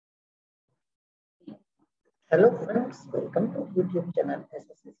Hello friends, welcome to YouTube channel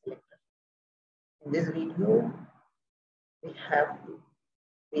SSC Selector. In this video, we have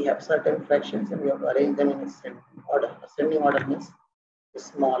we have certain fractions and we have arranged them in ascending order. Ascending order means the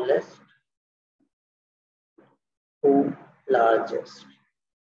smallest to largest.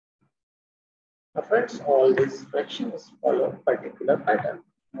 Now friends, all these fractions follow particular pattern.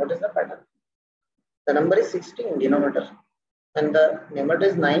 What is the pattern? The number is 16 denominator and the numerator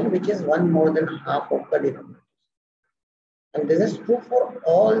is 9, which is one more than half of the denominator. And this is true for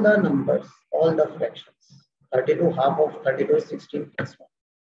all the numbers, all the fractions. 32, half of 32 is 16 plus 1.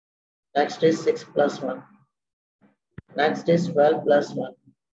 Next is 6 plus 1. Next is 12 plus 1.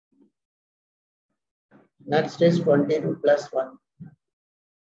 Next is 22 plus 1.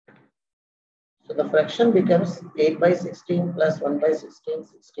 So the fraction becomes 8 by 16 plus 1 by 16,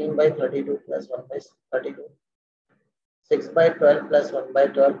 16 by 32 plus 1 by 32, 6 by 12 plus 1 by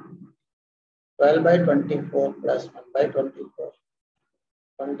 12, 12 by 24 plus 1 by 24,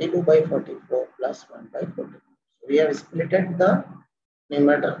 22 by 44 plus 1 by 44. So we have splitted the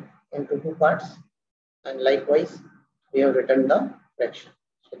numerator into two parts, and likewise we have written the fraction.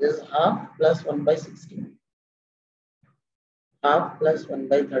 So this is half plus 1 by 16, half plus 1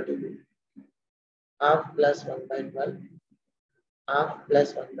 by 32, half plus 1 by 12, half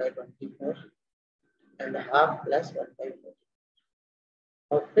plus 1 by 24, and half plus 1 by 40.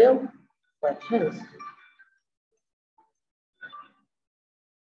 Now few fractions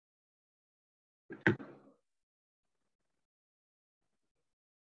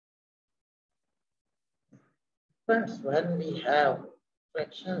friends, when we have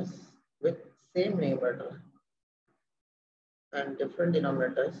fractions with same numerator and different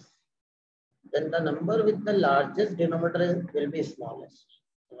denominators, then the number with the largest denominator will be smallest.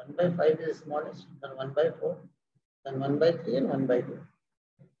 1 by 5 is smallest, then 1 by 4, then 1 by 3, and 1 by 2.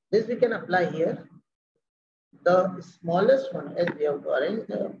 This we can apply here. The smallest one, as we have to arrange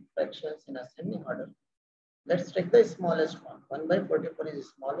the fractions in ascending order. Let's take the smallest one. 1 by 44 is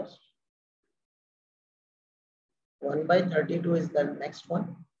the smallest. 1 by 32 is the next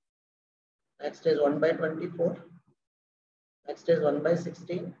one. Next is 1 by 24. Next is 1 by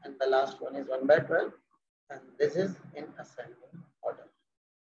 16. And the last one is 1 by 12. And this is in ascending order.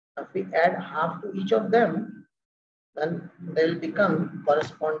 If we add half to each of them, then they will become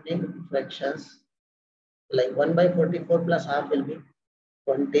corresponding fractions. Like 1 by 44 plus half will be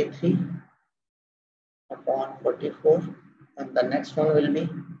 23 upon 44. And the next one will be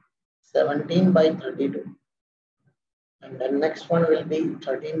 17 by 32. And the next one will be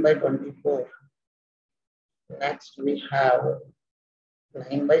 13 by 24. Next we have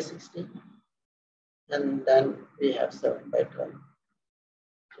 9 by 16. And then we have 7 by 12.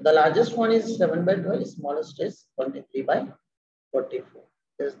 The largest one is 7 by 12. Smallest is 23 by 44.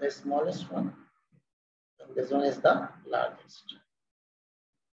 This is the smallest one. And this one is the largest.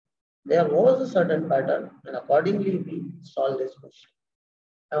 There was a certain pattern, and accordingly we solve this question.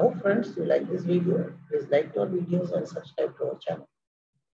 I hope friends you like this video. Please like our videos and subscribe to our channel.